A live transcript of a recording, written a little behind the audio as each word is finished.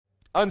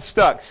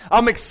Unstuck.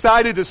 I'm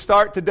excited to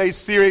start today's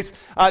series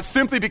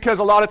simply because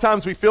a lot of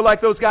times we feel like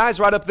those guys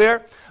right up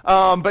there,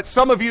 but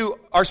some of you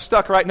are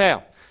stuck right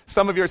now.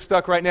 Some of you are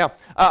stuck right now.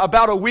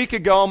 About a week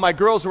ago, my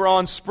girls were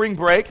on spring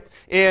break,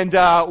 and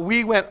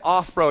we went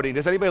off-roading.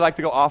 Does anybody like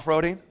to go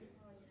off-roading?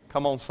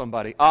 Come on,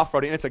 somebody.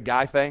 Off-roading. It's a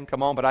guy thing.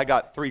 Come on, but I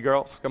got 3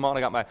 girls. Come on, I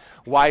got my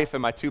wife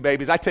and my 2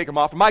 babies. I take them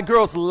off. My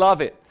girls love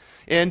it.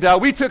 And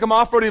we took them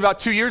off-roading about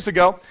 2 years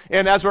ago,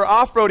 and as we're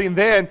off-roading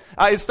then,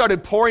 it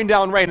started pouring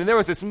down rain, and there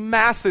was this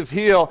massive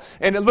hill,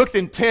 and it looked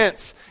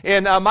intense,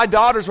 and my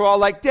daughters were all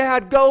like,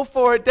 Dad, go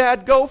for it,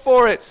 Dad, go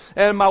for it,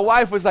 and my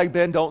wife was like,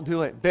 Ben, don't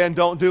do it, Ben,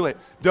 don't do it,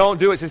 don't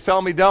do it, she's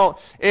telling me don't,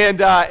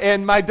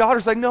 and my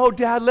daughter's like, no,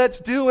 Dad, let's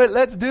do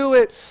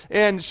it,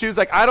 and she was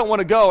like, I don't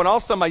want to go, and all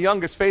of a sudden my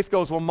youngest, Faith,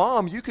 goes, well,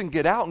 Mom, you can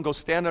get out and go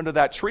stand under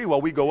that tree while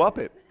we go up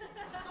it.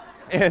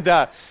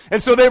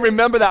 And so they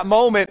remember that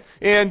moment,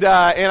 and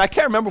I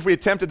can't remember if we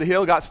attempted the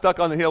hill, got stuck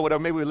on the hill, whatever.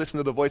 Maybe we listened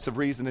to the voice of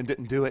reason and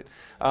didn't do it.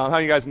 How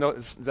many of you guys know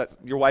that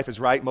your wife is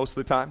right most of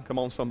the time? Come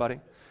on, somebody.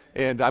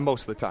 And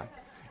most of the time.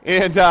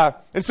 And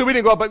so we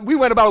didn't go up, but we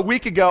went about a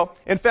week ago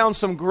and found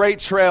some great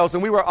trails,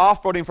 and we were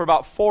off-roading for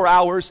about 4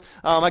 hours.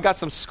 I got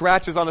some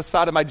scratches on the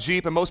side of my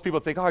Jeep, and most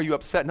people think, oh, are you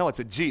upset? No, it's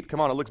a Jeep. Come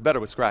on, it looks better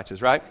with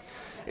scratches, right?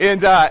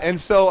 And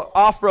so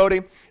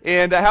off-roading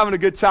and having a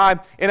good time.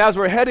 And as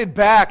we're headed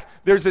back,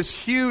 there's this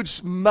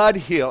huge mud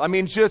hill. I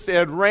mean, it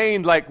had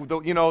rained like,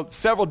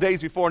 several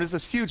days before, and it's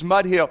this huge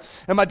mud hill.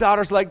 And my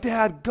daughter's like,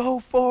 Dad, go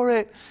for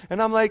it.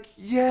 And I'm like,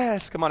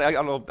 yes. Come on, I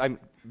don't know.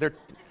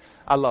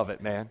 I love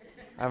it, man.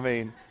 I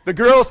mean, the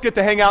girls get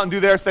to hang out and do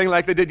their thing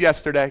like they did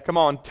yesterday. Come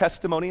on,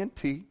 testimony and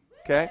tea,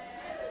 okay?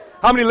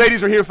 How many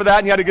ladies were here for that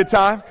and you had a good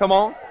time? Come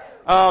on.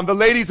 The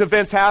ladies'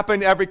 events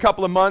happen every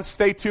couple of months.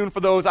 Stay tuned for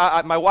those.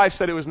 My wife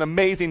said it was an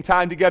amazing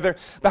time together.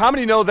 But how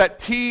many know that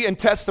tea and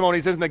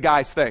testimonies isn't a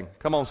guy's thing?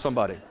 Come on,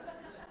 somebody.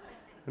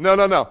 No.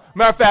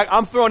 Matter of fact,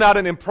 I'm throwing out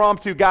an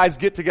impromptu guys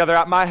get-together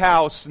at my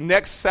house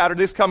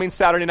this coming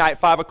Saturday night,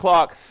 5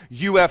 o'clock,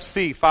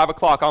 UFC, 5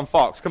 o'clock on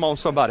Fox. Come on,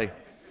 somebody.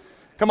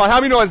 Come on,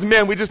 how many know as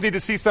men, we just need to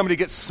see somebody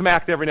get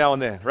smacked every now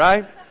and then,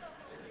 right?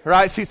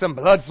 Right, see some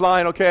blood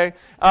flying, okay?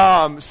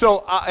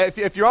 So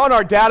if you're on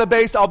our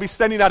database, I'll be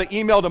sending out an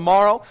email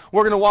tomorrow.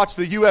 We're going to watch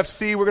the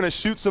UFC. We're going to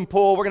shoot some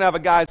pool. We're going to have a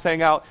guys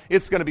hang out.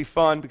 It's going to be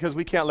fun because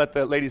we can't let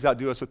the ladies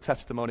outdo us with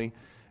testimony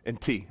and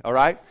tea, all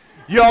right?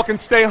 Y'all can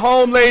stay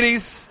home,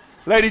 ladies.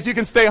 Ladies, you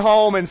can stay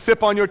home and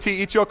sip on your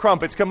tea, eat your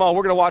crumpets. Come on,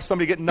 we're going to watch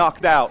somebody get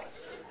knocked out.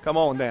 Come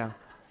on now.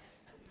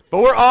 But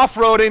we're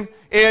off-roading,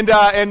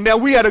 and man,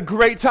 we had a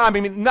great time.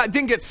 I mean,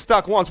 didn't get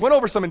stuck once. Went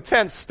over some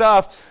intense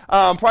stuff,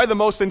 probably the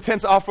most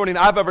intense off-roading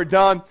I've ever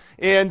done.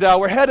 And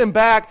we're heading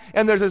back,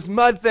 and there's this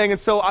mud thing. And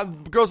so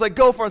the girl's like,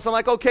 go for it. So I'm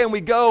like, okay, and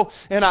we go.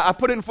 And I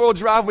put it in 4-wheel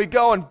drive, and we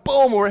go, and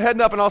boom, we're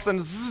heading up, and all of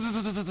a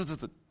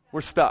sudden, we're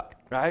stuck,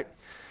 right?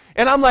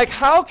 And I'm like,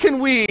 how can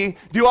we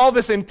do all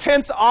this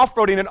intense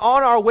off-roading and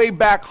on our way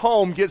back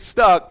home get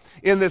stuck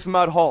in this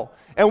mud hole?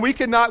 And we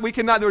could not,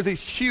 there was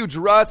these huge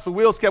ruts, the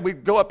wheels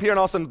we'd go up here and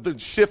all of a sudden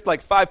shift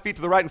like 5 feet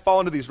to the right and fall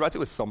into these ruts. It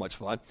was so much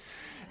fun.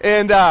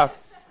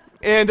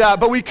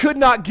 But we could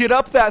not get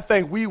up that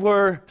thing. We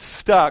were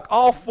stuck,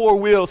 all 4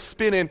 wheels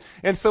spinning,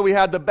 and so we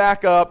had to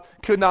back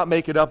up, could not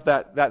make it up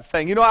that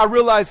thing. You know, I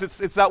realize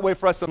it's that way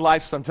for us in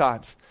life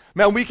sometimes.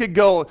 Man, we could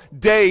go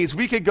days,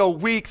 we could go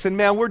weeks, and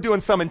man, we're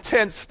doing some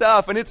intense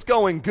stuff, and it's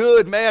going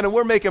good, man, and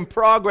we're making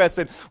progress,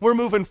 and we're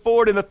moving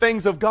forward in the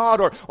things of God,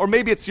 or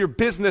maybe it's your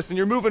business, and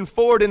you're moving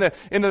forward in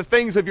the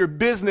things of your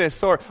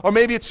business, or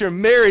maybe it's your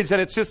marriage, and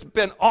it's just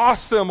been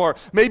awesome, or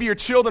maybe your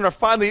children are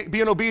finally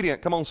being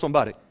obedient. Come on,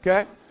 somebody,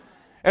 okay?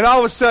 And all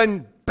of a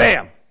sudden,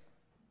 bam,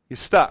 you're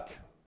stuck.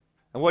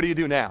 And what do you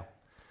do now?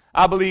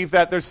 I believe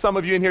that there's some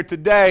of you in here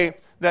today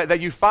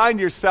that you find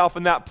yourself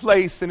in that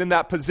place and in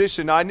that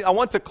position. Now, I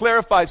want to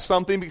clarify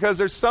something because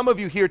there's some of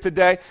you here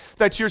today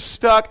that you're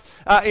stuck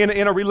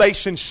in a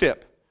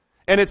relationship.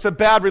 And it's a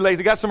bad relationship.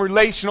 You got some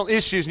relational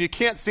issues and you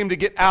can't seem to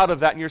get out of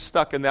that and you're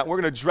stuck in that. We're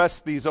going to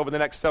address these over the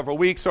next several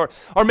weeks. Or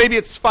maybe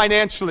it's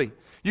financially.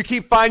 You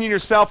keep finding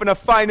yourself in a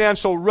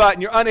financial rut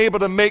and you're unable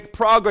to make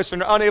progress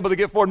and you're unable to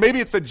get forward.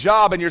 Maybe it's a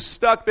job and you're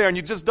stuck there and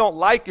you just don't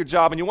like your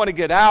job and you want to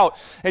get out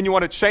and you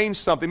want to change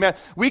something. Man,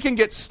 we can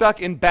get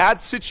stuck in bad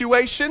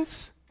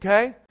situations,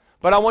 okay?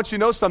 But I want you to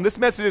know something. This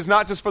message is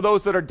not just for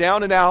those that are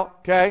down and out,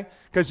 okay?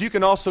 Because you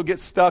can also get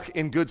stuck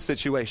in good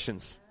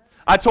situations.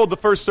 I told the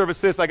first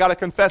service this, I got to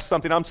confess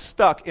something. I'm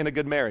stuck in a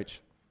good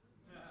marriage.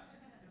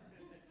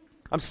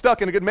 I'm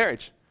stuck in a good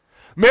marriage.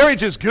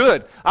 Marriage is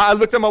good. I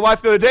looked at my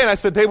wife the other day and I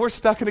said, babe, we're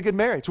stuck in a good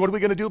marriage. What are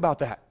we going to do about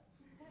that?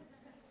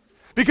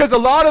 Because a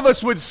lot of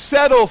us would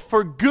settle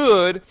for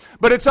good,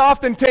 but it's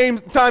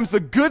oftentimes the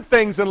good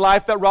things in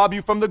life that rob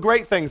you from the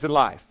great things in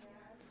life.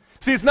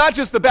 See, it's not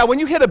just the bad. When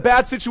you hit a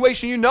bad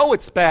situation, you know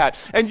it's bad,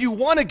 and you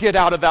want to get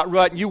out of that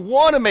rut, and you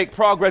want to make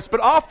progress,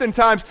 but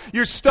oftentimes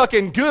you're stuck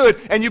in good,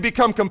 and you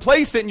become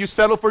complacent, and you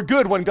settle for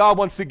good when God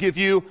wants to give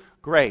you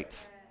great.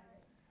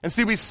 And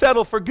see, we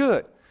settle for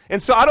good.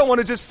 And so I don't want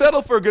to just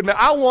settle for a good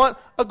marriage. I want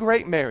a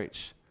great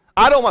marriage.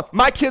 I don't want,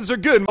 my kids are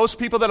good. Most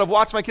people that have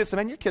watched my kids say,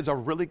 man, your kids are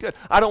really good.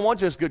 I don't want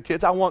just good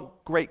kids. I want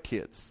great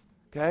kids,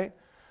 okay?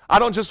 I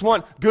don't just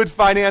want good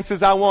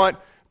finances. I want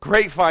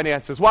great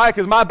finances. Why?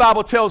 Because my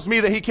Bible tells me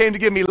that he came to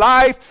give me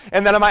life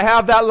and that I might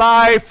have that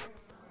life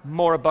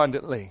more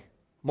abundantly.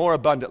 More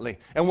abundantly.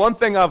 And one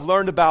thing I've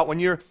learned about when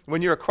you're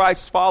a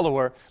Christ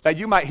follower, that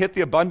you might hit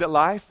the abundant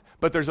life,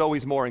 but there's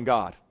always more in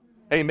God.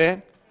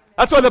 Amen?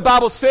 That's why the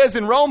Bible says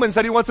in Romans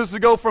that he wants us to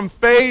go from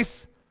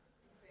faith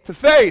to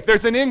faith.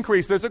 There's an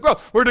increase. There's a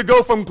growth. We're to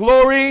go from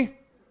glory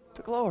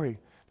to glory.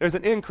 There's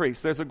an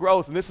increase. There's a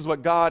growth. And this is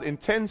what God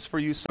intends for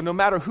you. So no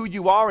matter who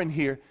you are in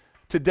here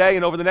today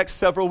and over the next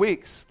several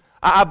weeks,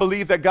 I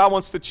believe that God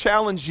wants to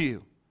challenge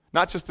you,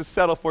 not just to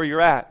settle for where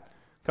you're at.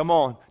 Come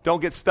on.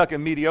 Don't get stuck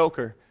in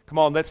mediocre. Come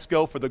on, let's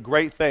go for the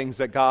great things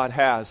that God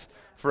has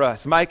for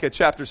us. Micah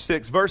chapter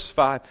 6, verse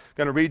 5. I'm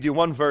going to read you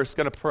one verse.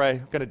 Going to pray.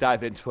 I'm going to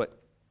dive into it.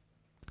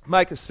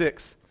 Micah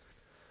 6,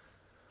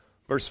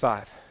 verse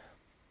 5.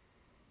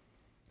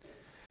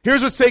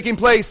 Here's what's taking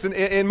place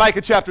in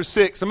Micah chapter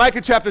 6. In Micah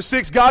chapter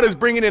 6, God is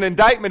bringing an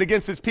indictment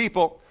against his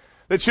people,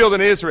 the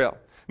children of Israel.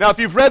 Now, if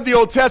you've read the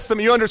Old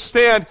Testament, you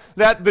understand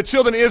that the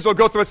children of Israel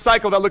go through a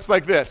cycle that looks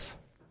like this.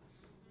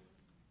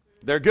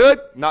 They're good,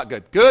 not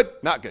good,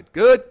 not good,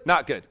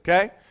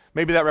 okay?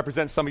 Maybe that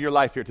represents some of your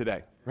life here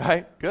today,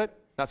 right? Good,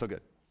 not so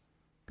good.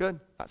 Good,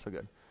 not so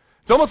good.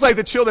 It's almost like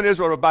the children of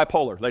Israel are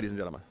bipolar, ladies and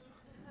gentlemen.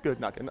 Good,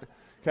 not good,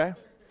 okay?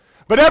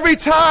 But every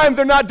time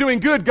they're not doing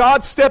good,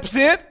 God steps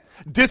in,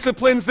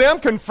 disciplines them,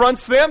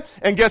 confronts them,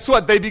 and guess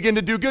what? They begin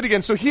to do good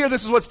again. So here,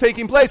 this is what's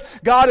taking place.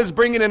 God is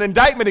bringing an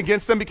indictment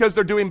against them because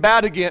they're doing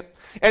bad again.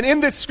 And in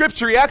this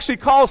scripture, he actually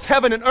calls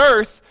heaven and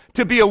earth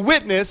to be a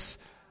witness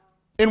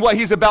in what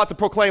he's about to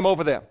proclaim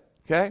over them,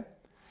 okay?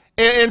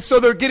 And so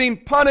they're getting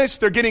punished,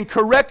 they're getting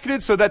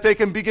corrected so that they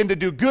can begin to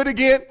do good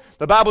again.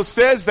 The Bible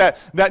says that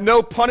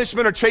no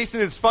punishment or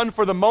chastening is fun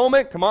for the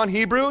moment. Come on,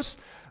 Hebrews.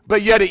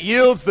 But yet it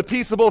yields the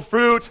peaceable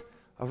fruit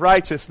of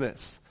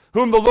righteousness.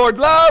 Whom the Lord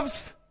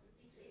loves,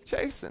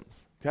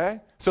 chastens,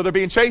 okay? So they're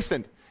being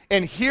chastened.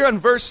 And here in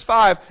verse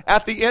 5,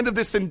 at the end of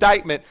this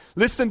indictment,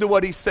 listen to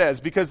what he says,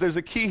 because there's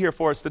a key here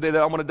for us today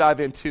that I want to dive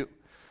into.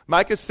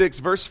 Micah 6,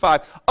 verse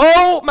 5.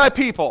 Oh, my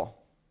people.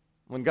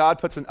 When God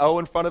puts an O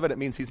in front of it, it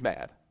means he's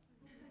mad.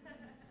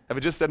 If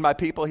it just said my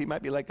people, he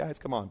might be like, guys,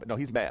 come on. But no,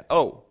 he's mad.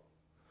 Oh,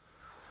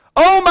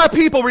 my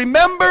people,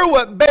 remember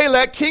what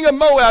Balak, king of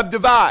Moab,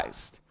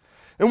 devised,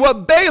 and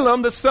what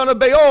Balaam, the son of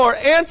Beor,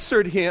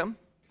 answered him,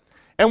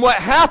 and what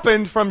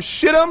happened from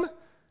Shittim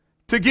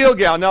to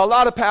Gilgal. Now, a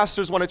lot of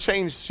pastors want to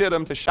change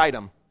Shittim to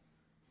Shittim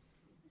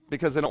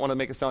because they don't want to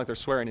make it sound like they're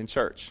swearing in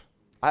church.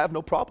 I have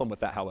no problem with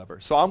that, however.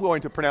 So I'm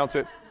going to pronounce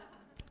it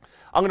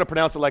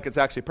like it's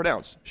actually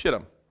pronounced.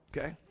 Shittim,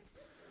 okay?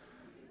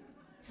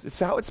 It's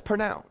how it's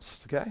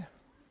pronounced, okay?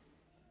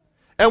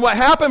 And what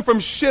happened from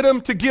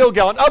Shittim to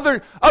Gilgal. In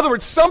other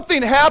words,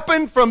 something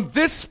happened from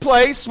this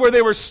place where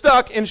they were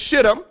stuck in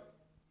Shittim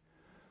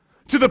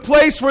to the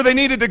place where they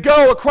needed to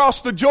go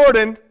across the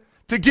Jordan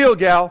to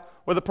Gilgal,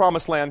 where the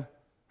promised land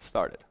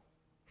started,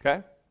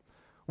 okay?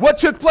 What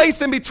took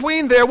place in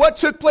between there? What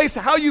took place,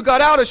 how you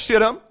got out of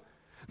Shittim,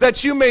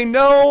 that you may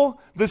know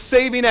the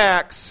saving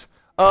acts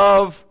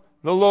of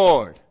the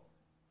Lord.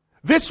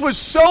 This was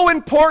so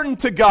important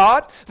to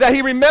God that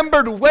he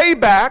remembered way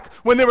back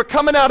when they were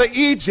coming out of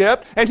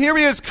Egypt, and here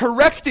he is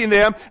correcting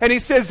them, and he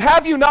says,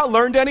 have you not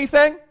learned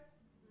anything?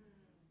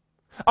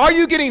 Are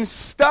you getting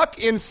stuck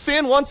in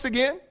sin once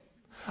again?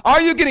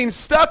 Are you getting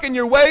stuck in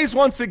your ways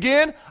once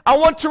again? I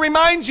want to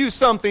remind you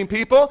something,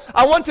 people.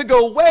 I want to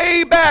go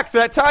way back to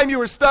that time you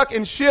were stuck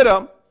in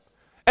Shittim,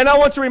 and I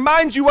want to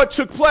remind you what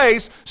took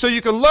place so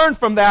you can learn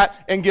from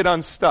that and get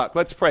unstuck.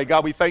 Let's pray.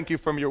 God, we thank you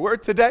from your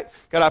word today.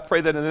 God, I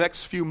pray that in the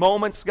next few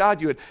moments,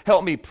 God, you would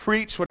help me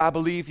preach what I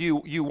believe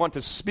you want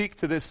to speak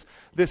to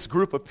this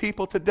group of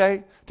people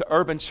today, to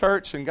Urban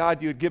Church. And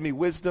God, you would give me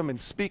wisdom in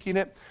speaking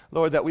it.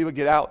 Lord, that we would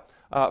get out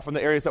from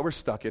the areas that we're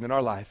stuck in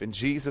our life. In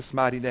Jesus'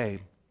 mighty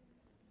name.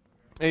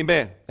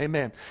 Amen.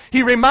 Amen.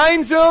 He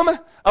reminds them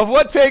of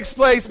what takes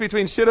place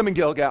between Shittim and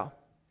Gilgal.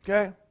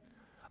 Okay?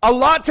 A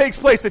lot takes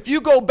place. If you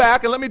go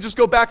back, and let me just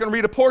go back and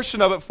read a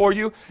portion of it for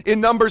you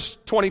in Numbers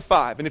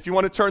 25. And if you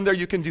want to turn there,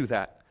 you can do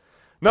that.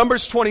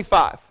 Numbers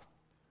 25.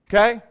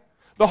 Okay?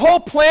 The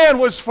whole plan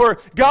was for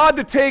God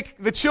to take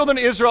the children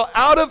of Israel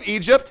out of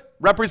Egypt,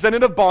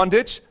 representative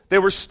bondage. They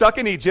were stuck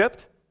in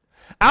Egypt.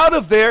 Out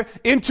of there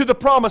into the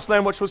promised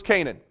land, which was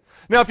Canaan.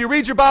 Now, if you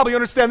read your Bible, you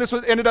understand this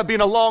ended up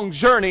being a long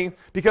journey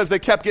because they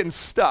kept getting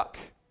stuck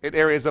in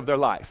areas of their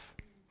life.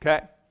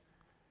 Okay?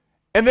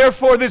 And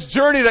therefore, this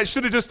journey that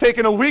should have just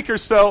taken a week or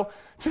so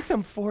took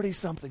them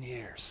 40-something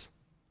years.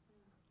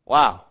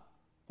 Wow.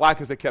 Why?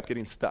 Because they kept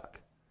getting stuck.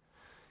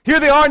 Here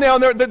they are now,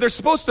 and they're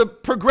supposed to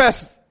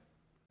progress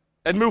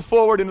and move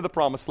forward into the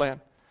promised land.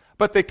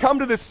 But they come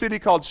to this city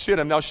called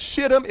Shittim. Now,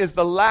 Shittim is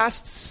the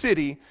last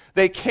city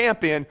they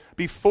camp in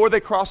before they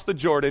cross the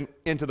Jordan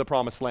into the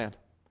promised land.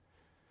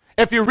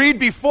 If you read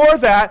before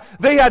that,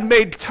 they had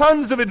made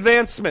tons of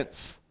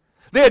advancements.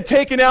 They had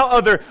taken out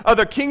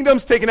other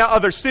kingdoms, taken out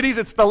other cities.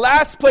 It's the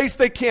last place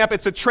they camp.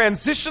 It's a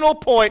transitional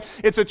point.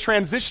 It's a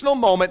transitional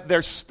moment.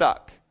 They're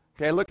stuck.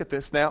 Okay, look at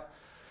this now.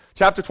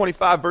 Chapter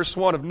 25, verse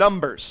 1 of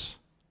Numbers.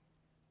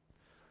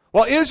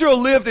 While Israel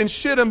lived in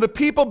Shittim, the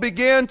people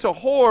began to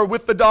whore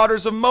with the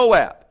daughters of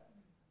Moab.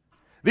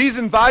 These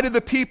invited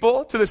the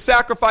people to the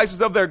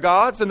sacrifices of their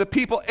gods, and the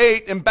people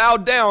ate and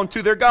bowed down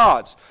to their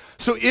gods.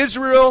 So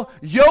Israel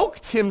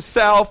yoked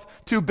himself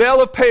to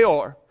Baal of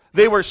Peor.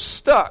 They were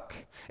stuck,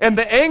 and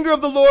the anger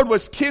of the Lord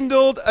was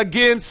kindled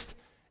against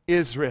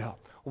Israel.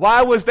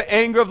 Why was the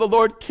anger of the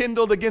Lord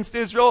kindled against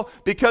Israel?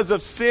 Because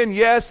of sin,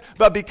 yes,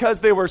 but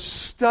because they were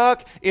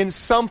stuck in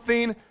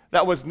something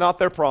that was not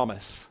their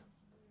promise.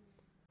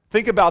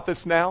 Think about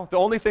this now. The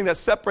only thing that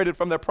separated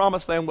from their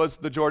promised land was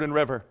the Jordan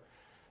River.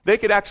 They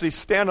could actually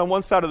stand on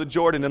one side of the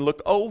Jordan and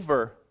look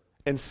over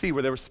and see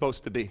where they were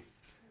supposed to be.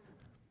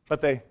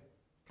 But they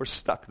were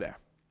stuck there.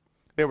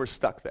 They were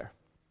stuck there.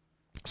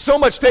 So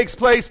much takes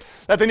place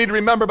that they need to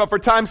remember, but for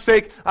time's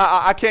sake,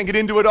 I can't get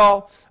into it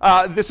all.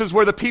 This is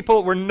where the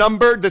people were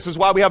numbered. This is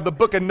why we have the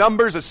book of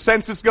Numbers. A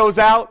census goes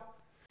out.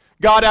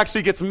 God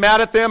actually gets mad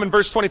at them. In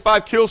verse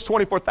 25, kills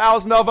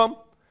 24,000 of them.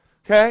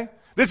 Okay?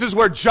 This is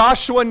where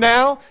Joshua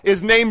now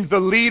is named the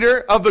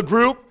leader of the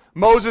group.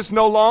 Moses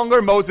no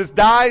longer. Moses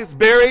dies,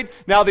 buried.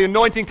 Now the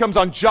anointing comes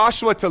on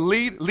Joshua to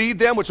lead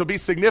them, which will be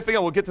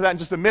significant. We'll get to that in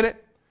just a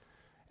minute.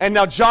 And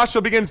now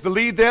Joshua begins to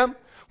lead them.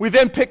 We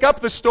then pick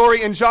up the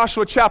story in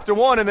Joshua chapter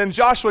 1, and then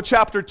Joshua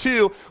chapter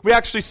 2, we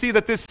actually see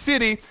that this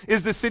city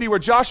is the city where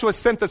Joshua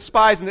sent the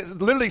spies, and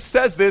it literally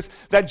says this,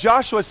 that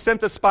Joshua sent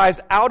the spies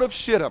out of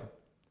Shittim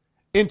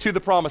into the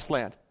promised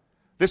land.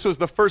 This was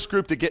the first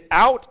group to get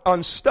out,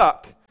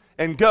 unstuck,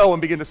 and go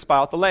and begin to spy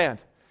out the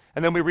land.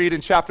 And then we read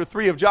in chapter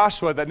 3 of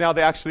Joshua that now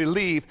they actually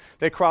leave,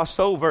 they cross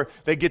over,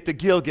 they get to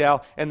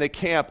Gilgal, and they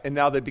camp, and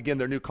now they begin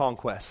their new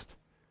conquest.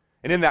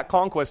 And in that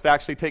conquest,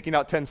 actually taking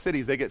out 10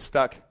 cities, they get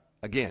stuck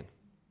again.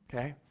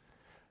 Okay?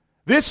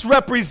 This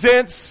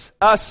represents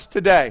us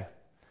today.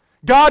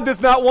 God does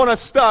not want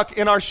us stuck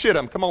in our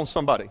Shittim. Come on,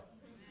 somebody.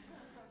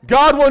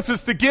 God wants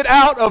us to get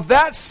out of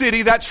that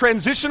city, that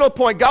transitional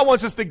point. God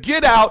wants us to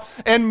get out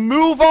and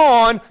move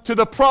on to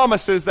the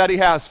promises that He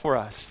has for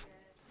us.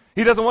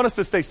 He doesn't want us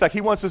to stay stuck.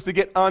 He wants us to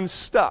get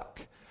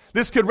unstuck.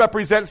 This could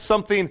represent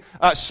something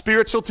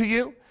spiritual to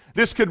you.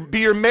 This could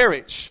be your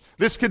marriage.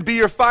 This could be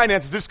your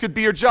finances. This could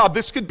be your job.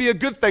 This could be a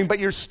good thing, but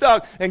you're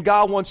stuck, and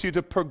God wants you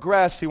to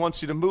progress. He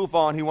wants you to move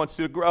on. He wants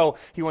you to grow.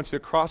 He wants you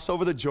to cross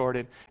over the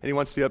Jordan, and He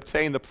wants you to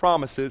obtain the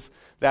promises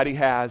that He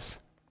has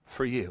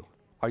for you.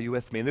 Are you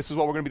with me? And this is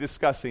what we're going to be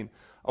discussing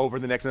over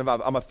the next. And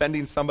if I'm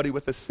offending somebody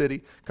with the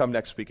city, come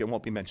next week. It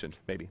won't be mentioned,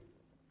 maybe.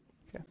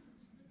 Okay?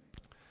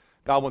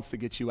 God wants to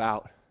get you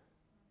out.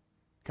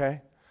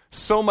 Okay?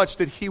 So much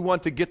did He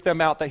want to get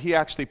them out that He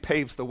actually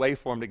paves the way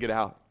for them to get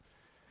out.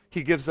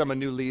 He gives them a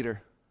new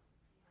leader.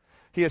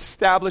 He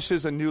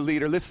establishes a new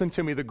leader. Listen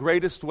to me, the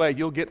greatest way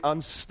you'll get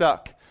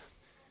unstuck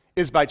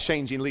is by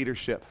changing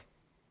leadership.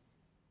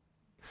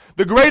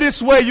 The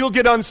greatest way you'll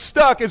get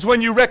unstuck is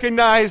when you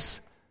recognize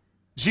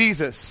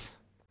Jesus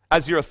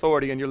as your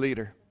authority and your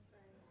leader.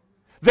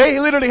 They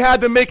literally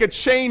had to make a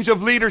change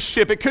of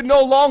leadership. It could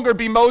no longer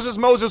be Moses.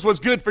 Moses was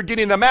good for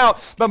getting them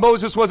out, but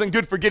Moses wasn't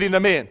good for getting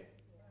them in.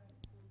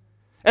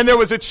 And there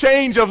was a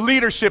change of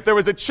leadership. There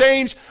was a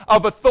change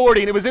of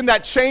authority. And it was in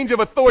that change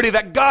of authority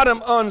that got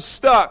him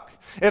unstuck.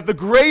 If the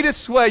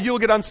greatest way you'll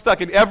get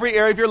unstuck in every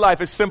area of your life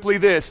is simply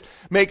this,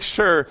 make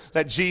sure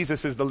that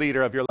Jesus is the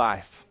leader of your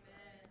life.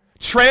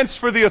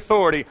 Transfer the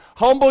authority.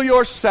 Humble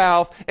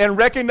yourself and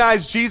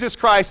recognize Jesus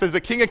Christ as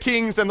the King of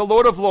Kings and the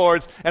Lord of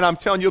Lords. And I'm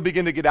telling you, you'll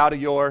begin to get out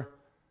of your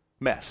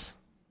mess.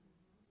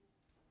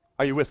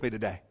 Are you with me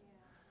today?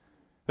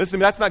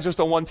 Listen, that's not just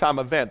a one-time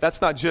event. That's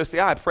not just,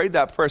 I prayed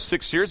that prayer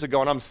 6 years ago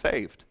and I'm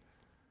saved.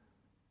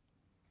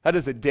 That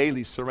is a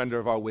daily surrender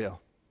of our will.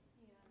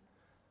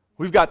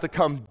 We've got to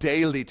come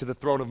daily to the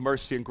throne of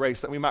mercy and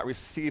grace that we might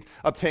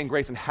obtain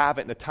grace and have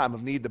it in a time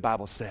of need, the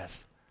Bible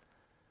says.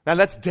 Now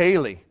that's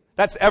daily.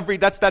 That's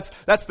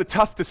the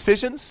tough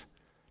decisions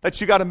that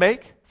you got to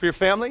make for your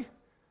family.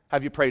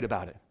 Have you prayed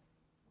about it?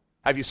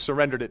 Have you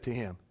surrendered it to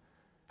Him?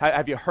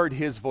 Have you heard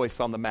His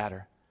voice on the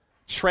matter?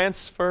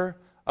 Transfer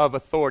of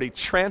authority,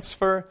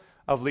 transfer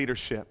of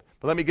leadership.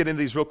 But let me get into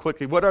these real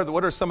quickly. What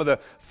are some of the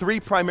three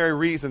primary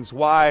reasons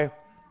why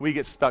we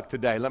get stuck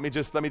today? Let me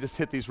just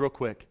hit these real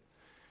quick.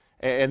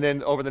 And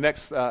then over the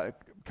next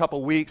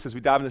couple weeks, as we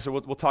dive into this,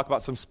 we'll talk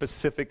about some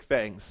specific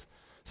things,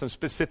 some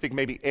specific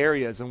maybe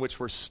areas in which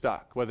we're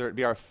stuck, whether it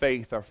be our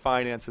faith, our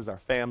finances, our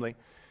family,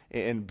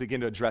 and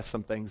begin to address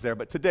some things there.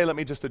 But today, let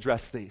me just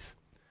address these.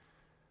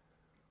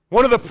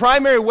 One of the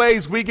primary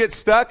ways we get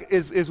stuck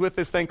is with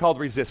this thing called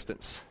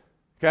resistance.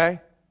 Okay?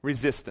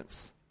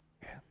 Resistance.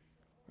 Yeah.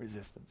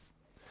 Resistance.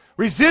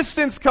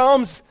 Resistance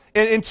comes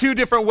in two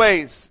different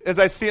ways, as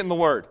I see it in the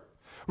Word.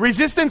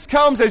 Resistance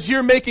comes as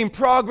you're making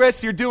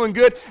progress, you're doing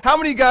good. How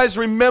many of you guys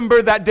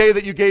remember that day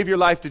that you gave your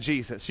life to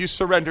Jesus? You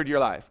surrendered your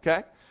life,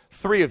 okay?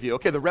 3 of you.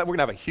 Okay, we're going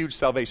to have a huge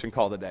salvation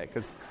call today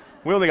because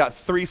we only got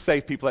 3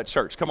 saved people at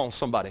church. Come on,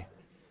 somebody.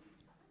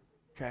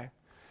 Okay?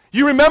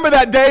 You remember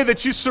that day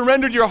that you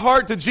surrendered your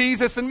heart to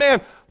Jesus, and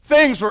man,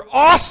 things were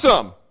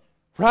awesome,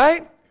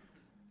 right?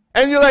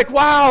 And you're like,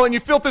 wow, and you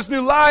felt this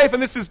new life,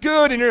 and this is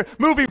good, and you're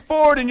moving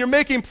forward, and you're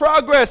making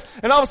progress,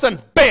 and all of a sudden,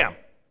 bam!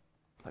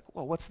 Like,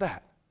 well, what's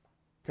that?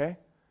 Okay?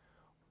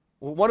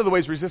 Well, one of the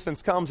ways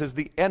resistance comes is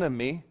the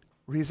enemy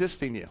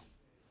resisting you.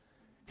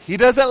 He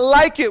doesn't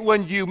like it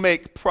when you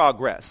make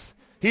progress.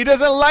 He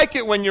doesn't like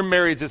it when your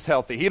marriage is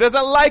healthy. He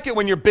doesn't like it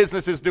when your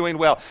business is doing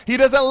well. He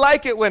doesn't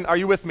like it when, are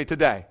you with me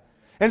today?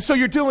 And so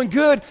you're doing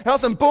good, and all of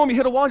a sudden, boom, you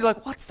hit a wall, and you're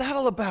like, what's that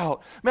all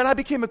about? Man, I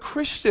became a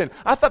Christian.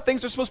 I thought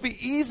things were supposed to be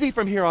easy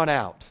from here on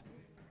out.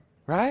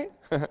 Right?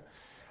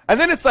 And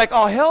then it's like,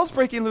 oh, hell's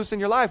breaking loose in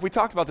your life. We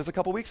talked about this a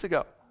couple weeks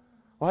ago.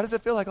 Why does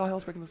it feel like all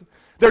hell's breaking loose?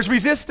 There's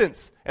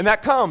resistance, and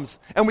that comes.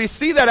 And we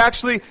see that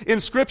actually in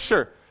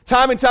Scripture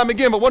time and time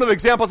again. But one of the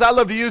examples I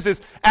love to use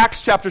is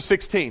Acts chapter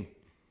 16.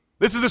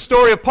 This is the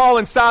story of Paul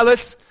and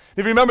Silas.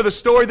 If you remember the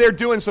story, they're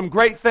doing some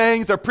great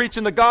things. They're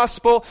preaching the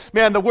gospel.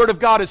 Man, the word of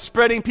God is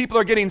spreading. People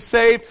are getting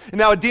saved. And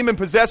now a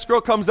demon-possessed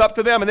girl comes up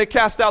to them, and they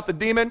cast out the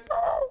demon.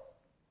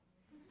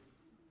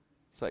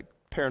 It's like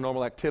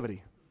paranormal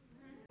activity.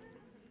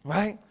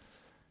 Right?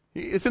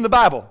 It's in the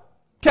Bible.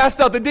 Cast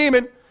out the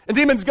demon, and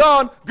demon's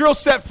gone. Girl's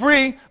set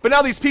free. But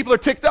now these people are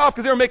ticked off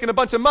because they were making a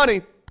bunch of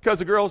money because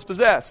the girl was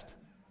possessed.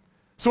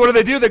 So what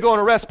do? They go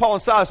and arrest Paul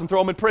and Silas and throw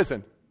them in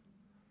prison.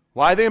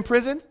 Why are they in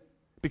prison?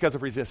 Because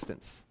of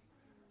resistance.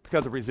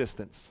 Because of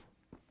resistance.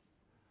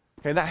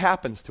 Okay, that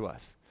happens to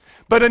us.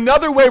 But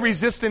another way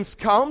resistance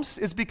comes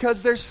is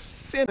because there's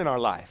sin in our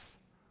life.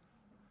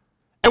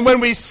 And when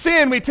we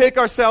sin, we take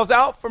ourselves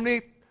out from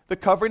the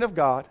covering of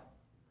God,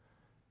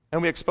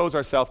 and we expose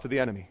ourselves to the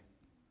enemy.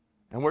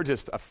 And we're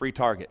just a free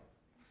target.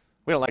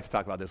 We don't like to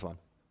talk about this one.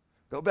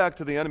 Go back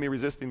to the enemy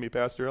resisting me,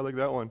 Pastor. I like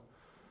that one.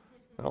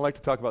 I don't like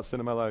to talk about sin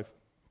in my life.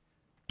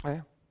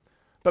 Okay?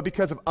 But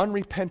because of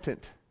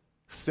unrepentant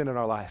sin in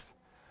our life,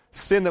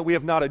 sin that we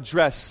have not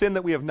addressed, sin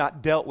that we have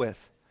not dealt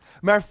with.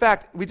 Matter of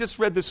fact, we just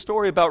read this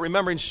story about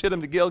remembering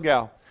Shittim to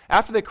Gilgal.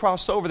 After they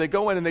cross over, they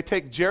go in and they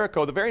take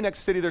Jericho. The very next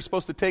city they're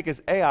supposed to take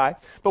is Ai.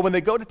 But when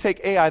they go to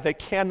take Ai, they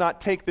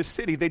cannot take the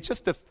city. They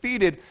just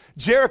defeated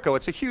Jericho.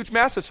 It's a huge,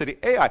 massive city.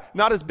 Ai,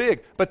 not as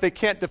big, but they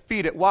can't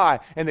defeat it. Why?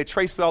 And they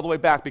trace it all the way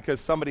back because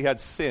somebody had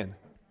sin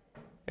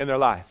in their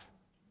life.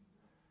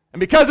 And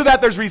because of that,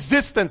 there's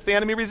resistance. The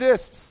enemy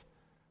resists.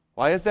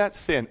 Why is that?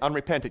 Sin,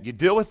 unrepentant. You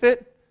deal with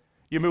it,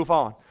 you move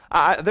on.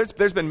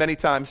 There's been many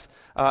times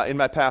in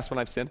my past when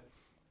I've sinned.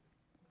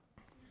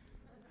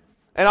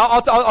 And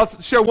I'll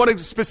share one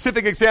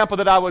specific example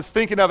that I was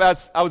thinking of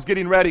as I was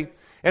getting ready.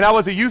 And I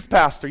was a youth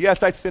pastor.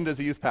 Yes, I sinned as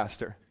a youth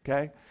pastor,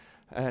 okay?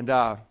 And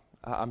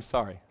I'm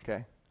sorry,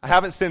 okay? I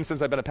haven't sinned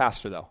since I've been a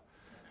pastor, though.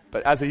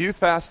 But as a youth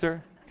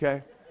pastor,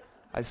 okay,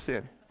 I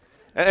sinned.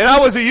 And I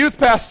was a youth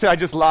pastor. I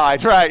just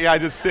lied, right? Yeah, I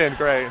just sinned.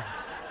 Great.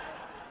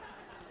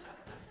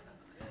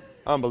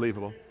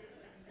 Unbelievable.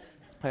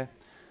 Okay.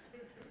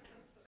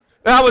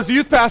 And I was a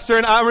youth pastor,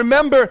 and I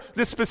remember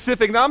this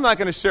specific. Now, I'm not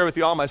going to share with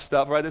you all my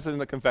stuff, right? This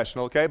isn't a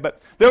confessional, okay?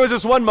 But there was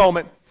this one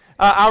moment.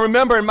 I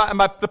remember, and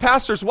the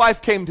pastor's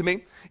wife came to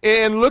me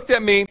and looked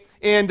at me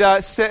and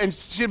said, and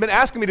she had been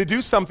asking me to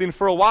do something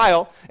for a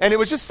while, and it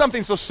was just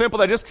something so simple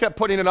that I just kept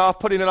putting it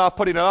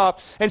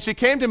off. And she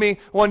came to me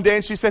one day,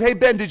 and she said, hey,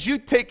 Ben, did you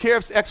take care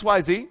of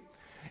XYZ?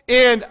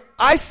 And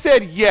I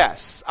said,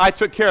 yes, I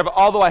took care of it,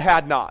 although I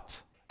had not.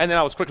 And then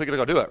I was quickly going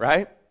to go do it,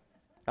 right?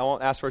 I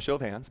won't ask for a show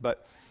of hands,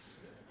 but...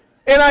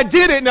 And I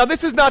did it. Now,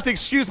 this is not to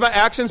excuse my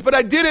actions, but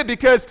I did it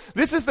because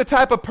this is the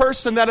type of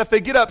person that if they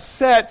get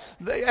upset,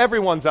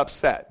 everyone's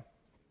upset.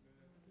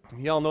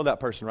 Y'all know that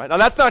person, right? Now,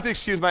 that's not to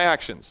excuse my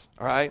actions,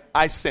 all right?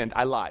 I sinned.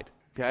 I lied,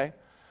 okay?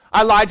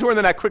 I lied to her, and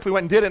then I quickly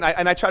went and did it,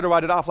 and I tried to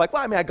write it off like,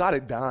 well, I mean, I got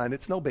it done.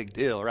 It's no big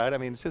deal, right? I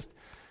mean, it's just,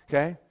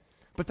 okay?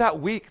 But that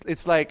week,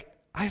 it's like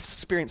I've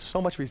experienced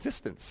so much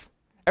resistance.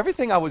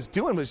 Everything I was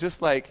doing was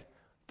just like,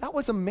 that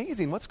was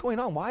amazing. What's going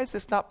on? Why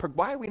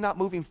are we not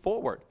moving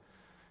forward,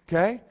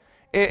 okay?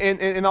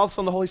 And all of a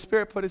sudden the Holy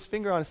Spirit put his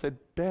finger on it and said,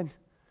 Ben,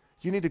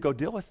 you need to go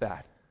deal with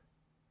that.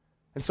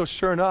 And so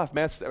sure enough,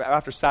 man,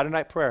 after Saturday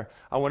night prayer,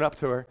 I went up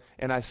to her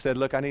and I said,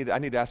 look, I need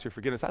to ask your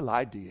forgiveness. I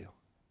lied to you,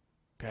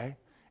 okay?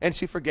 And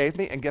she forgave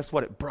me, and guess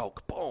what? It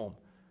broke, boom.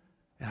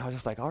 And I was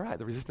just like, all right,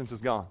 the resistance is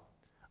gone.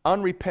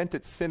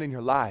 Unrepentant sin in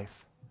your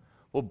life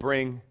will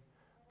bring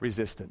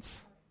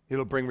resistance.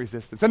 It'll bring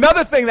resistance.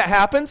 Another thing that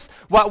happens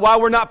while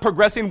we're not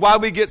progressing, while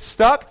we get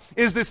stuck,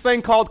 is this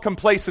thing called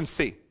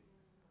complacency.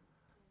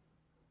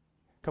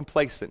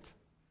 Complacent.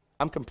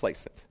 I'm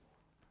complacent.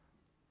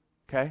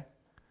 Okay?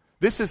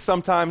 This is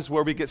sometimes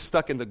where we get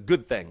stuck in the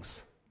good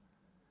things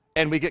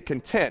and we get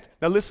content.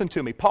 Now listen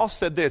to me. Paul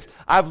said this,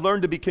 I've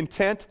learned to be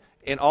content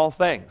in all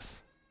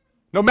things.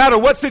 No matter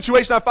what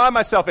situation I find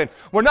myself in.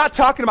 We're not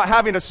talking about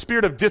having a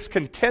spirit of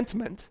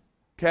discontentment,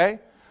 okay?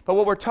 But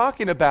what we're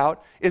talking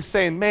about is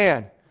saying,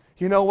 man,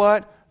 you know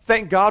what?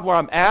 Thank God where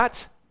I'm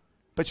at,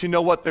 but you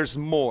know what? There's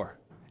more.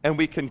 And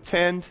we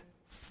contend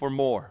for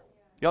more.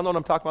 Y'all know what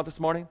I'm talking about this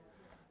morning?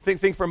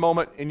 Think for a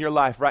moment in your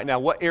life right now.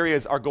 What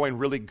areas are going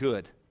really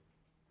good?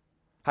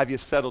 Have you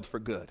settled for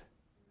good?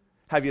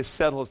 Have you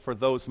settled for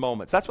those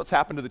moments? That's what's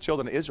happened to the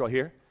children of Israel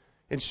here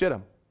in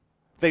Shittim.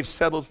 They've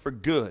settled for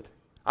good.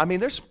 I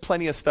mean, there's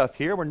plenty of stuff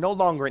here. We're no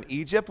longer in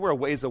Egypt. We're a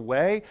ways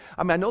away.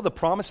 I mean, I know the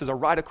promises are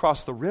right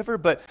across the river,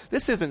 but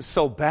this isn't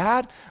so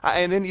bad.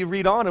 And then you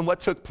read on and what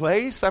took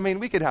place. I mean,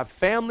 we could have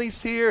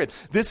families here. And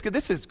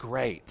this is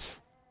great.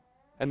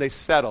 And they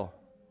settle.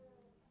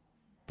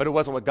 But it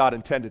wasn't what God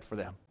intended for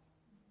them.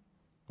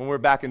 When we were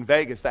back in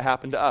Vegas, that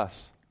happened to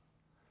us.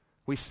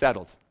 We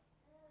settled.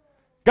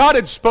 God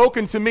had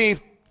spoken to me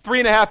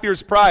 3.5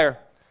 years prior.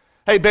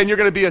 Hey, Ben, you're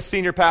going to be a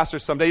senior pastor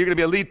someday. You're going to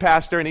be a lead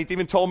pastor. And he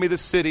even told me the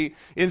city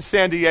in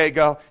San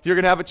Diego. You're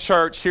going to have a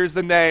church. Here's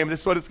the name.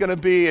 This is what it's going to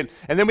be. And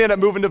then we ended up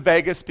moving to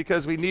Vegas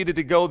because we needed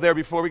to go there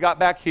before we got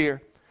back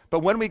here. But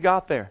when we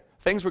got there,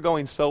 things were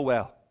going so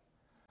well.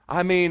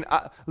 I mean,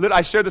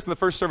 I shared this in the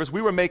first service.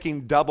 We were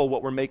making double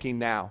what we're making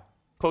now.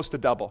 Close to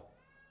double.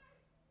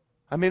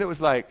 I mean, it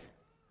was like,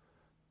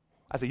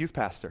 as a youth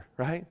pastor,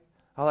 right?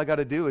 All I got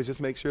to do is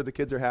just make sure the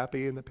kids are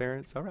happy and the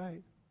parents, all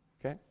right,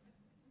 okay?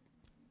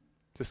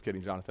 Just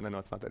kidding, Jonathan. I know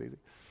it's not that easy.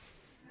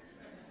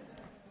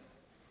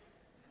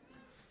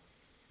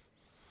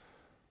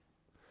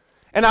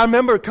 And I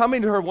remember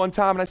coming to her one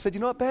time and I said, you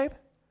know what, babe?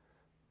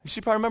 And she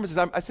probably remembers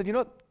this. I said, you know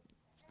what?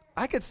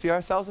 I could see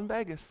ourselves in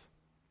Vegas.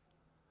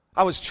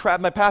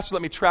 My pastor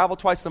let me travel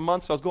twice a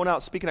month, so I was going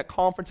out speaking at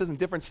conferences and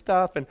different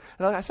stuff. And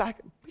I said,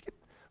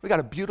 we got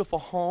a beautiful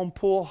home,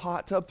 pool,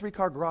 hot tub,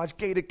 3-car garage,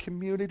 gated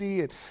community,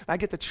 and I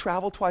get to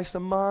travel twice a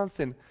month.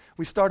 And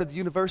we started the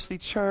university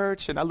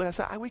church, and I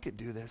said, we could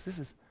do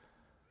this.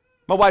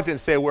 My wife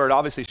didn't say a word.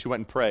 Obviously, she went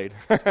and prayed.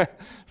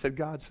 Said,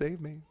 God, save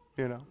me,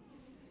 you know.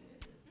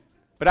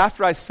 But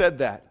after I said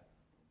that,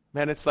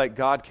 man, it's like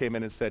God came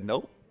in and said,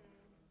 nope,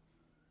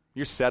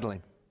 you're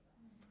settling.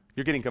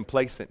 You're getting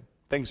complacent.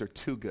 Things are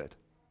too good.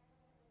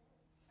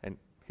 And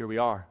here we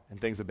are,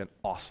 and things have been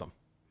awesome.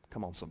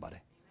 Come on, somebody.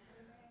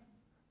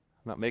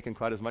 I'm not making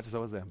quite as much as I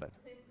was then, but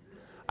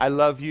I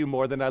love you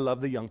more than I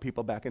love the young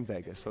people back in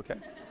Vegas, okay?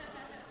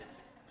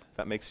 If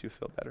that makes you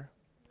feel better.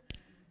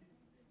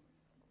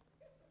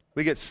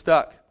 We get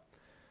stuck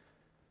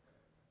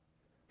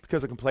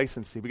because of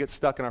complacency. We get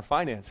stuck in our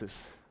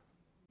finances.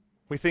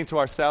 We think to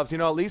ourselves,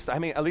 at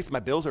least my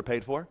bills are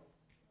paid for.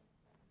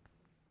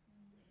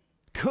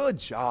 Good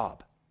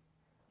job.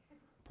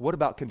 But what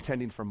about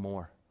contending for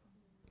more?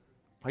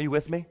 Are you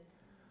with me?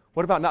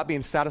 What about not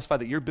being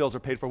satisfied that your bills are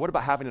paid for? What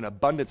about having an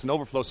abundance and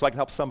overflow so I can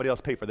help somebody else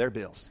pay for their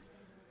bills?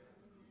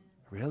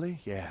 Really?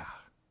 Yeah.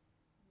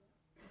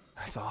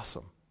 That's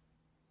awesome.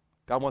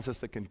 God wants us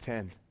to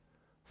contend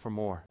for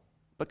more.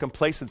 But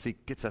complacency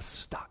gets us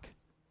stuck.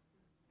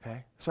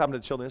 Okay? That's what happened to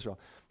the children of Israel.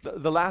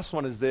 The last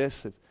one is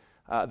this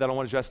that I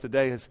want to address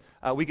today is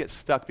we get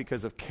stuck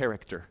because of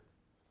character.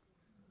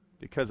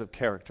 Because of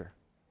character.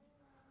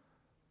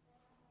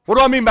 What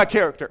do I mean by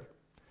character?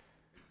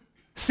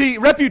 See,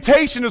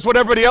 reputation is what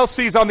everybody else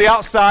sees on the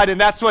outside, and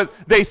that's what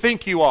they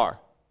think you are.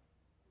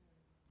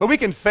 But we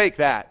can fake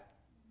that.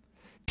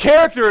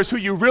 Character is who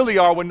you really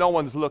are when no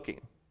one's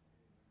looking.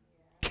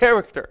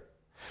 Character.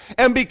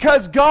 And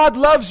because God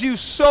loves you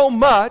so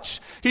much,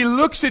 He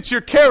looks at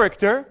your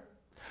character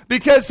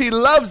because He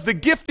loves the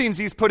giftings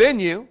He's put in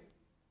you.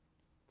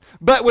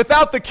 But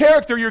without the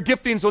character, your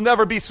giftings will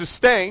never be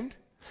sustained.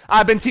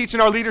 I've been teaching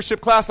our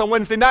leadership class on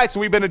Wednesday nights,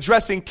 and we've been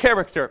addressing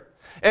character.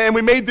 And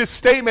we made this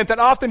statement that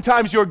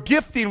oftentimes your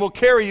gifting will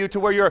carry you to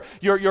where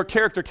your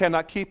character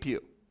cannot keep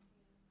you.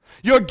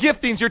 Your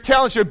giftings, your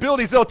talents, your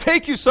abilities, they'll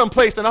take you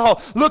someplace and,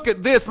 look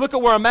at this, look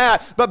at where I'm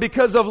at. But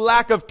because of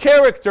lack of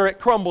character, it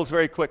crumbles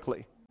very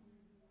quickly.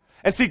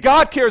 And see,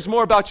 God cares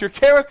more about your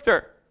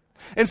character.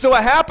 And so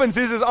what happens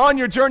is on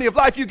your journey of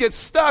life, you get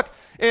stuck.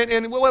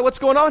 And what's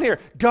going on here?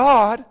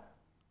 God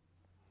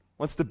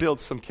wants to build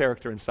some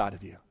character inside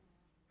of you.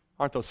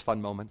 Aren't those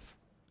fun moments?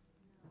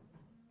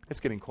 It's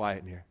getting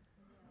quiet in here.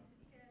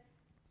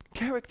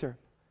 Character.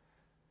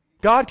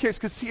 God cares,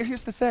 because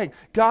here's the thing.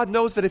 God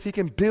knows that if He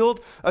can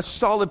build a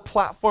solid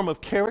platform of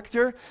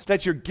character,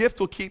 that your gift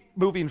will keep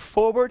moving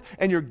forward,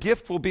 and your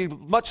gift will be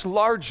much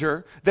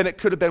larger than it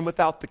could have been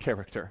without the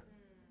character.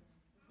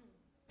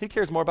 He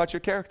cares more about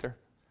your character.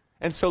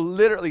 And so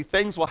literally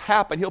things will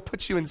happen. He'll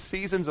put you in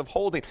seasons of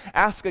holding.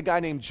 Ask a guy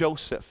named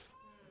Joseph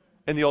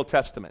in the Old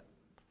Testament.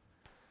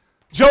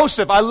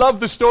 Joseph, I love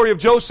the story of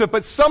Joseph,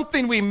 but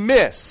something we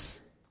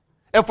miss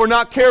if we're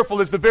not careful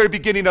is the very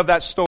beginning of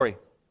that story.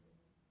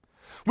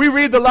 We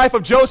read the life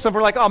of Joseph, and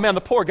we're like, oh man,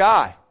 the poor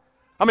guy.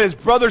 I mean, his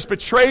brothers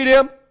betrayed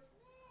him.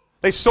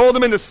 They sold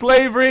him into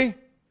slavery.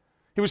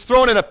 He was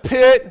thrown in a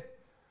pit,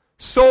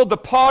 sold to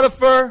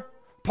Potiphar.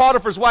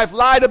 Potiphar's wife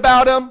lied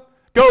about him,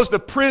 goes to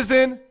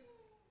prison.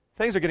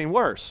 Things are getting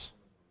worse,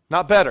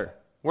 not better.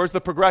 Where's the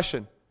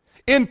progression?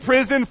 In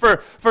prison for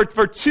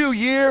 2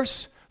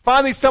 years.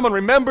 Finally, someone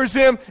remembers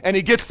him, and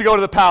he gets to go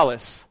to the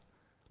palace.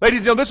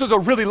 Ladies, this was a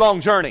really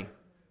long journey.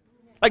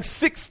 Like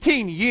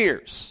 16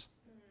 years.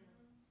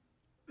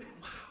 Wow.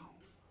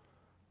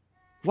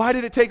 Why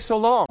did it take so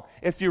long?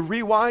 If you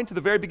rewind to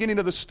the very beginning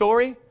of the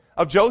story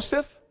of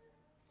Joseph,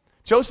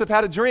 Joseph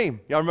had a dream.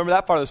 Y'all remember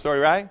that part of the story,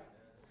 right?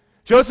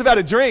 Joseph had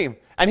a dream,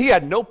 and he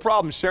had no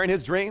problem sharing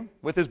his dream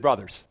with his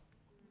brothers.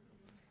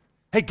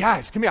 Hey,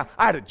 guys, come here.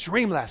 I had a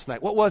dream last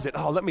night. What was it?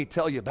 Oh, let me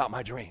tell you about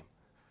my dream.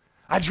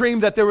 I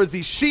dreamed that there was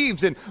these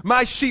sheaves, and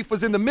my sheaf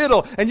was in the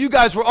middle, and you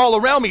guys were all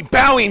around me,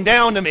 bowing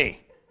down to me.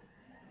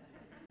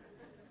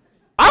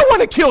 I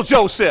want to kill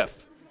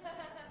Joseph.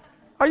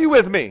 Are you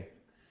with me?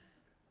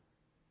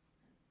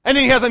 And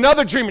then he has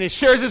another dream, and he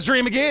shares his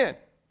dream again. And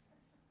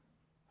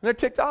they're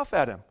ticked off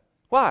at him.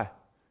 Why?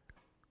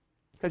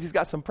 Because he's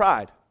got some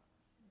pride.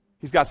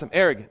 He's got some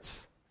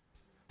arrogance.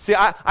 See,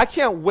 I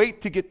can't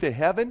wait to get to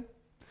heaven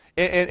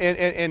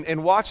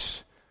and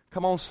watch,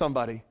 come on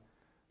somebody,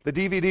 the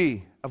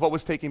DVD of what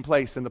was taking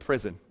place in the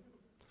prison.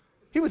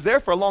 He was there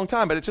for a long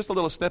time, but it's just a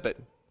little snippet.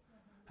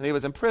 And he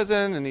was in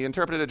prison, and he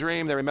interpreted a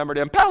dream. They remembered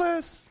him.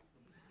 Palace!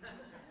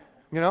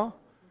 You know?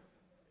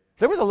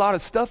 There was a lot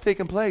of stuff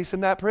taking place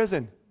in that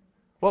prison.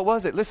 What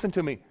was it? Listen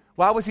to me.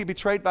 Why was he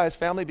betrayed by his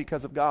family?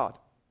 Because of God.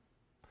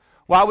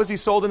 Why was he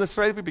sold into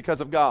slavery? Because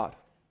of God.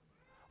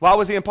 Why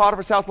was he in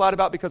Potiphar's house lied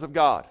about? Because of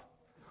God.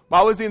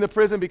 Why was he in the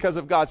prison? Because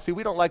of God. See,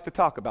 we don't like to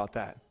talk about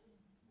that.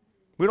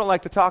 We don't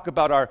like to talk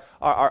about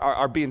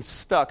our being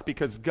stuck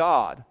because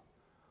God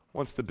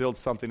wants to build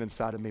something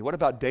inside of me. What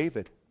about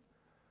David?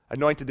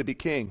 Anointed to be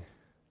king.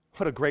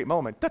 What a great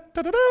moment. Da,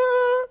 da, da, da.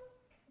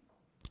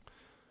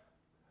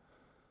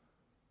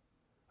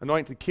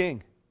 Anointed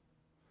king.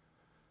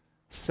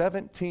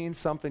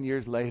 17-something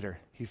years later,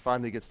 he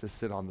finally gets to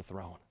sit on the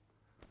throne.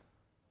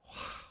 Wow.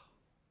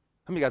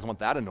 How many of you guys want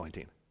that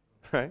anointing?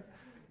 Right?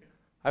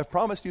 I've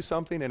promised you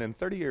something, and in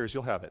 30 years,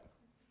 you'll have it.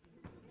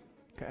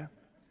 Okay?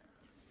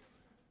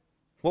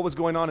 What was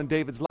going on in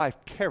David's life?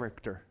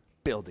 Character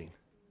building.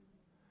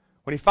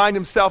 When he finds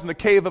himself in the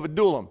cave of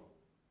Adullam,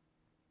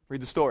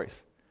 read the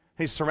stories.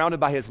 He's surrounded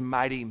by his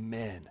mighty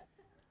men.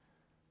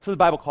 That's what the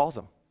Bible calls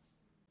them.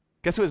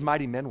 Guess who his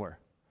mighty men were?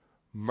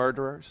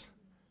 Murderers,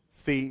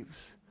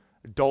 thieves,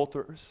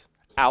 adulterers,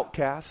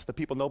 outcasts, the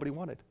people nobody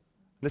wanted.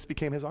 This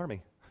became his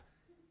army.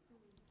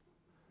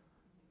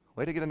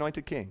 Way to get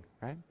anointed king,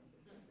 right?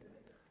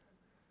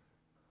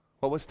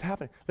 What was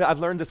happening? I've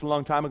learned this a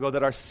long time ago,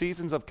 that our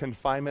seasons of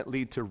confinement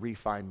lead to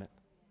refinement.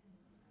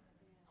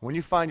 When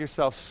you find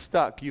yourself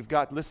stuck, you've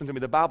got, listen to me,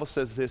 the Bible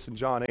says this in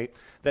John 8,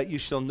 that you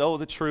shall know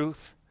the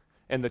truth,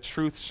 and the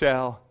truth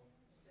shall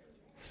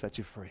set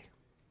you free.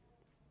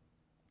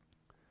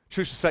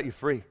 Truth shall set you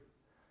free.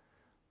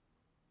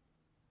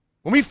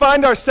 When we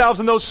find ourselves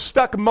in those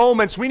stuck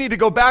moments, we need to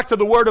go back to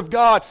the Word of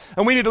God,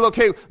 and we need to look,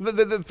 okay,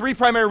 the three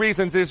primary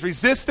reasons. There's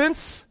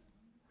resistance,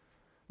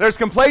 there's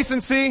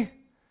complacency,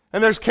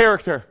 and there's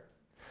character.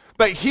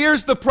 But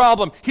here's the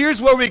problem.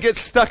 Here's where we get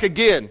stuck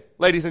again,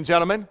 ladies and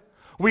gentlemen.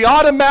 We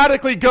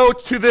automatically go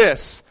to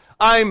this.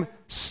 I'm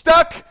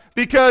stuck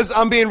because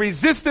I'm being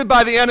resisted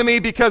by the enemy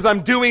because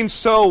I'm doing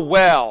so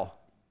well.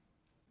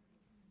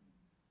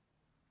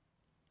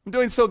 I'm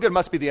doing so good,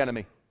 must be the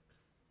enemy.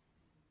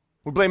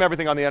 We blame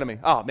everything on the enemy.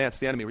 Oh, man, it's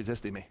the enemy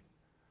resisting me.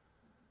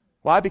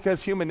 Why?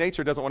 Because human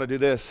nature doesn't want to do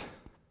this.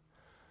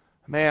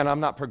 Man, I'm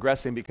not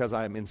progressing because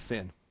I'm in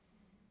sin.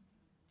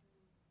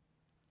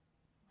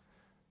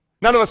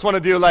 None of us want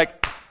to do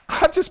like,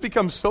 I've just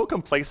become so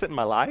complacent in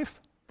my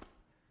life.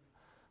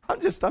 I'm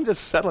just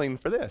settling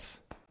for this.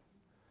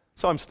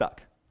 So I'm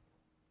stuck.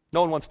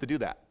 No one wants to do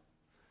that.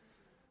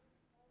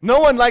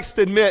 No one likes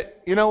to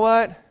admit, you know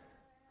what?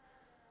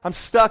 I'm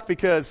stuck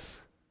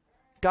because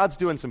God's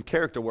doing some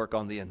character work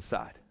on the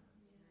inside.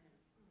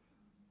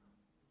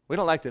 We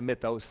don't like to admit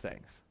those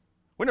things.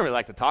 We don't really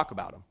like to talk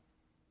about them.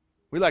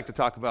 We like to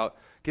talk about,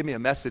 give me a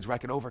message where I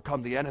can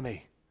overcome the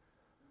enemy.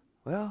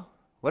 Well,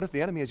 what if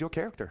the enemy is your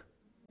character?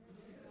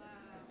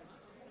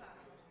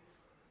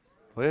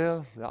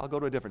 Well, I'll go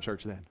to a different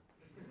church then.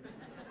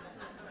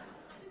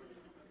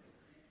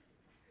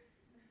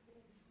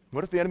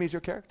 What if the enemy is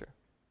your character?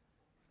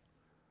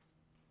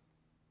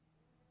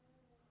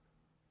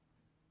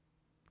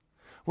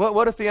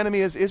 What if the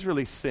enemy is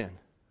really sin?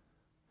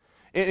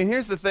 And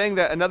here's the thing,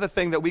 another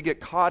thing that we get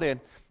caught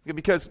in,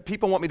 because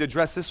people want me to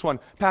address this one.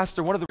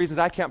 Pastor, one of the reasons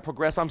I can't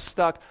progress, I'm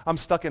stuck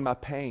in my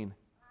pain.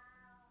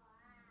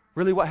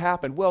 Really, what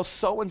happened? Well,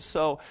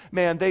 so-and-so,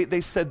 man,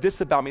 they said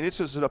this about me. This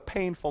was a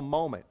painful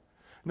moment.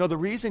 No, the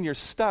reason you're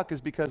stuck is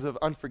because of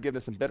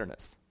unforgiveness and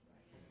bitterness.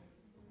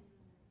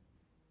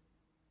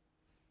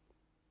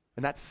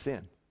 And that's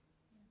sin.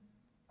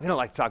 We don't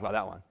like to talk about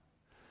that one.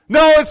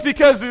 No, it's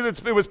because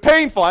it was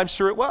painful. I'm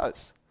sure it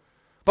was.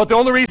 But the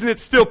only reason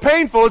it's still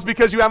painful is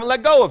because you haven't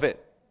let go of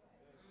it.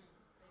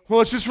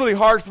 Well, it's just really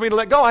hard for me to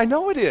let go. I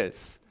know it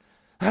is.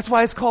 That's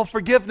why it's called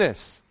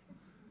forgiveness.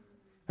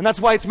 And that's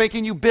why it's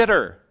making you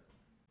bitter.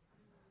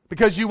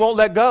 Because you won't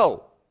let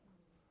go.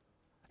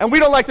 And we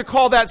don't like to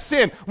call that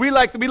sin. We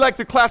like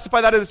to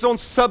classify that as its own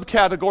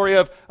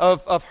subcategory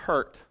of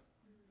hurt.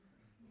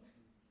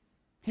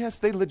 Yes,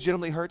 they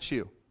legitimately hurt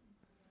you.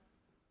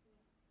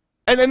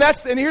 And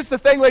here's the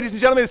thing, ladies and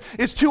gentlemen,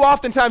 is too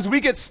oftentimes we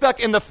get stuck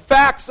in the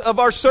facts of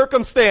our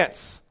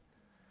circumstance.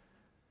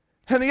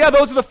 And yeah,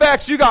 those are the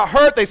facts. You got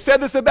hurt. They said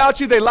this about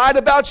you. They lied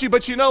about you.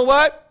 But you know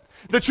what?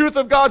 The truth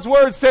of God's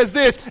word says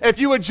this: if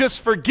you would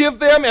just forgive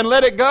them and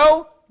let it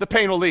go, the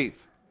pain will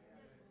leave.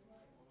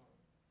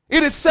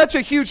 It is such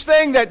a huge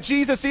thing that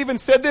Jesus even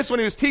said this when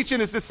he was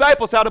teaching his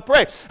disciples how to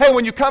pray. Hey,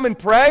 when you come and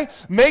pray,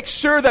 make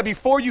sure that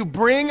before you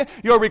bring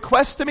your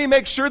requests to me,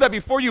 make sure that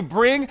before you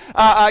bring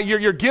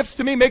your gifts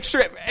to me, make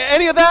sure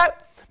any of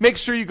that, make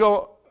sure you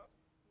go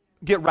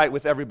get right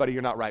with everybody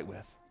you're not right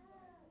with.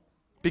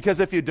 Because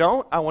if you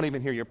don't, I won't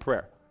even hear your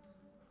prayer.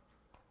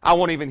 I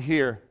won't even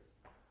hear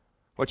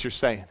what you're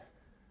saying.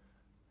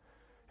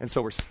 And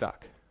so we're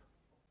stuck.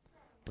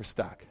 We're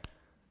stuck.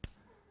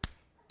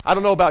 I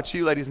don't know about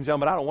you, ladies and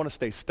gentlemen, I don't want to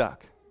stay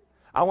stuck.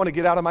 I want to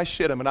get out of my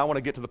shittum and I want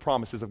to get to the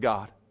promises of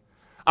God.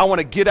 I want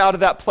to get out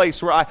of that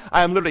place where I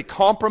am literally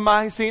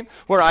compromising,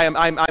 where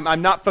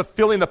I'm not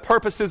fulfilling the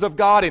purposes of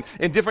God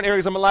in different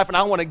areas of my life, and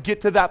I want to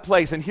get to that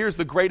place. And here's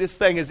the greatest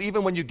thing is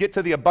even when you get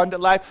to the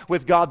abundant life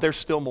with God, there's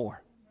still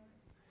more.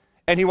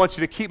 And he wants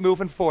you to keep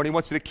moving forward. He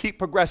wants you to keep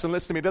progressing.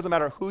 Listen to me, it doesn't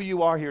matter who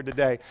you are here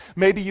today.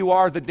 Maybe you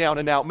are the down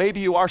and out. Maybe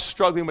you are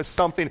struggling with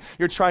something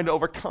you're trying to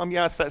overcome.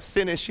 Yeah, it's that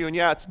sin issue, and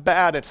yeah, it's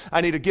bad, and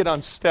I need to get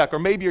unstuck. Or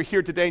maybe you're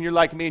here today and you're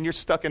like me and you're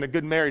stuck in a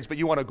good marriage, but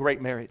you want a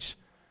great marriage.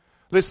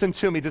 Listen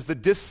to me, does the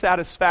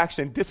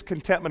dissatisfaction and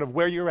discontentment of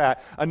where you're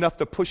at enough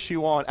to push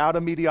you on out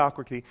of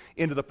mediocrity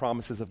into the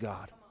promises of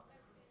God?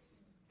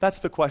 That's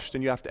the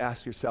question you have to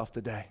ask yourself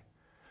today.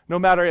 No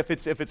matter if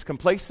it's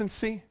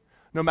complacency,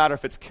 no matter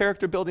if it's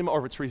character building or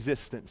if it's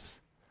resistance,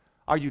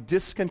 are you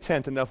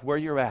discontent enough where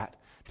you're at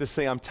to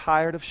say, I'm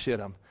tired of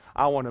shittum.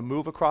 I want to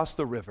move across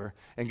the river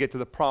and get to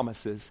the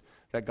promises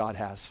that God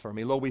has for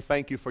me. Lord, we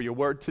thank you for your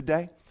word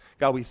today.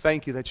 God, we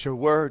thank you that your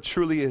word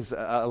truly is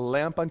a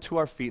lamp unto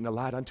our feet and a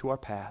light unto our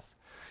path.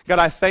 God,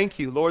 I thank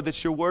you, Lord,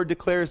 that your word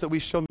declares that we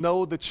shall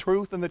know the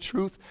truth and the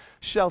truth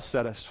shall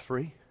set us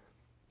free.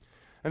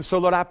 And so,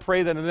 Lord, I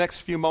pray that in the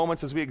next few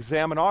moments as we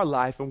examine our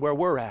life and where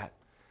we're at,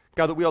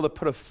 God, that we ought to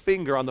put a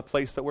finger on the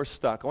place that we're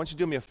stuck. I want you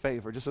to do me a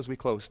favor just as we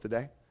close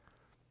today.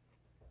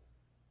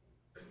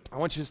 I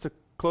want you just to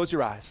close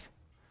your eyes.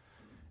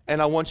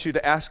 And I want you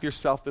to ask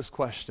yourself this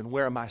question: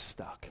 where am I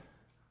stuck?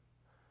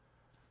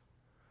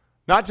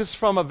 Not just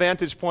from a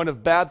vantage point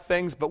of bad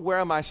things, but where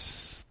am I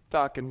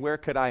stuck and where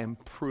could I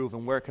improve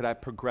and where could I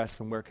progress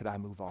and where could I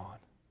move on?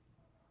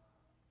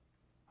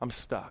 I'm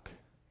stuck.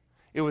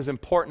 It was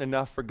important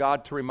enough for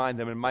God to remind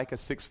them in Micah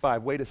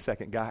 6:5, wait a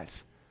second,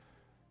 guys.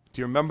 Do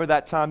you remember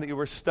that time that you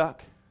were stuck?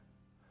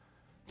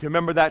 Do you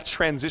remember that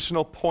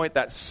transitional point,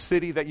 that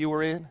city that you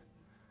were in?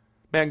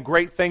 Man,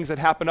 great things had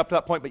happened up to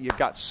that point, but you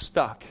got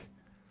stuck.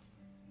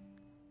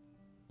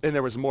 And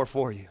there was more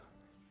for you.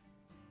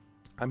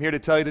 I'm here to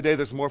tell you today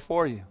there's more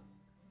for you.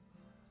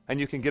 And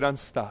you can get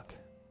unstuck.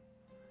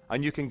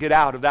 And you can get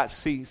out of that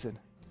season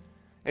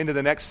into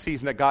the next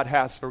season that God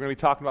has. We're going to be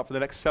talking about for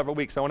the next several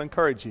weeks. I want to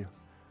encourage you.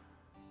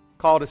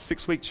 Call it a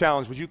 6-week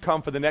challenge. Would you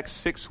come for the next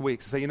 6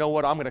 weeks and say, you know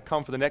what, I'm going to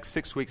come for the next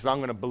 6 weeks. I'm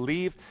going to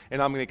believe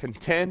and I'm going to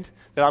contend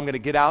that I'm going to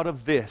get out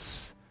of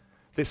this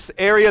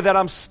area that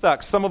I'm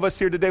stuck. Some of us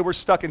here today, we're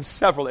stuck in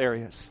several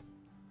areas.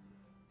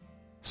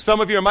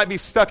 Some of you might be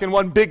stuck in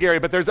one big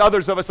area, but there's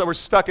others of us that were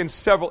stuck in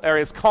several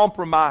areas.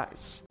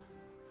 Compromise.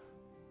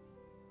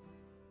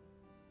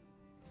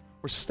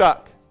 We're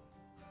stuck.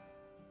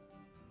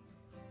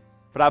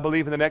 But I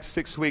believe in the next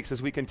 6 weeks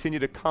as we continue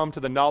to come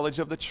to the knowledge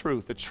of the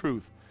truth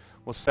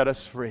will set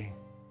us free.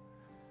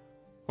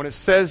 When it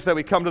says that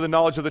we come to the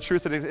knowledge of the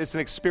truth, it's an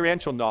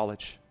experiential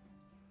knowledge.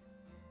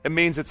 It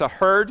means it's a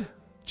heard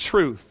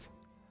truth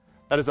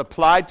that is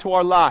applied to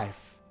our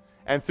life.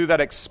 And through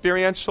that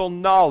experiential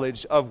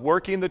knowledge of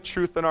working the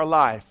truth in our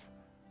life,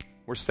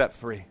 we're set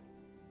free.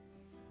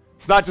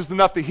 It's not just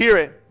enough to hear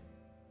it.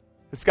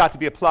 It's got to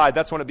be applied.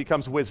 That's when it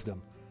becomes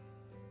wisdom.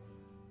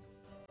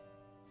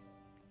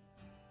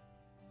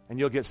 And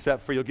you'll get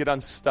set free. You'll get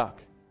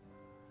unstuck.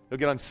 You'll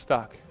get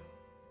unstuck.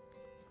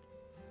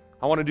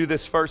 I want to do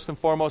this first and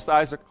foremost.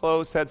 Eyes are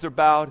closed, heads are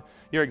bowed.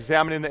 You're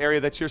examining the area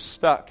that you're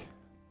stuck.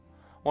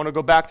 I want to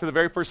go back to the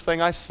very first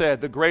thing I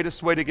said. The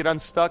greatest way to get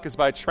unstuck is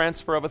by a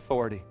transfer of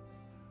authority.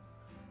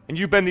 And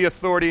you've been the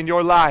authority in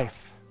your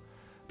life.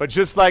 But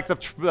just like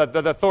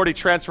the authority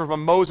transfer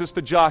from Moses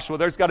to Joshua,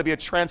 there's got to be a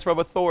transfer of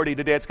authority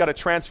today. It's got to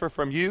transfer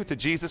from you to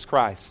Jesus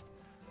Christ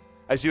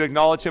as you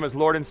acknowledge him as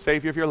Lord and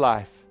Savior of your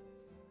life.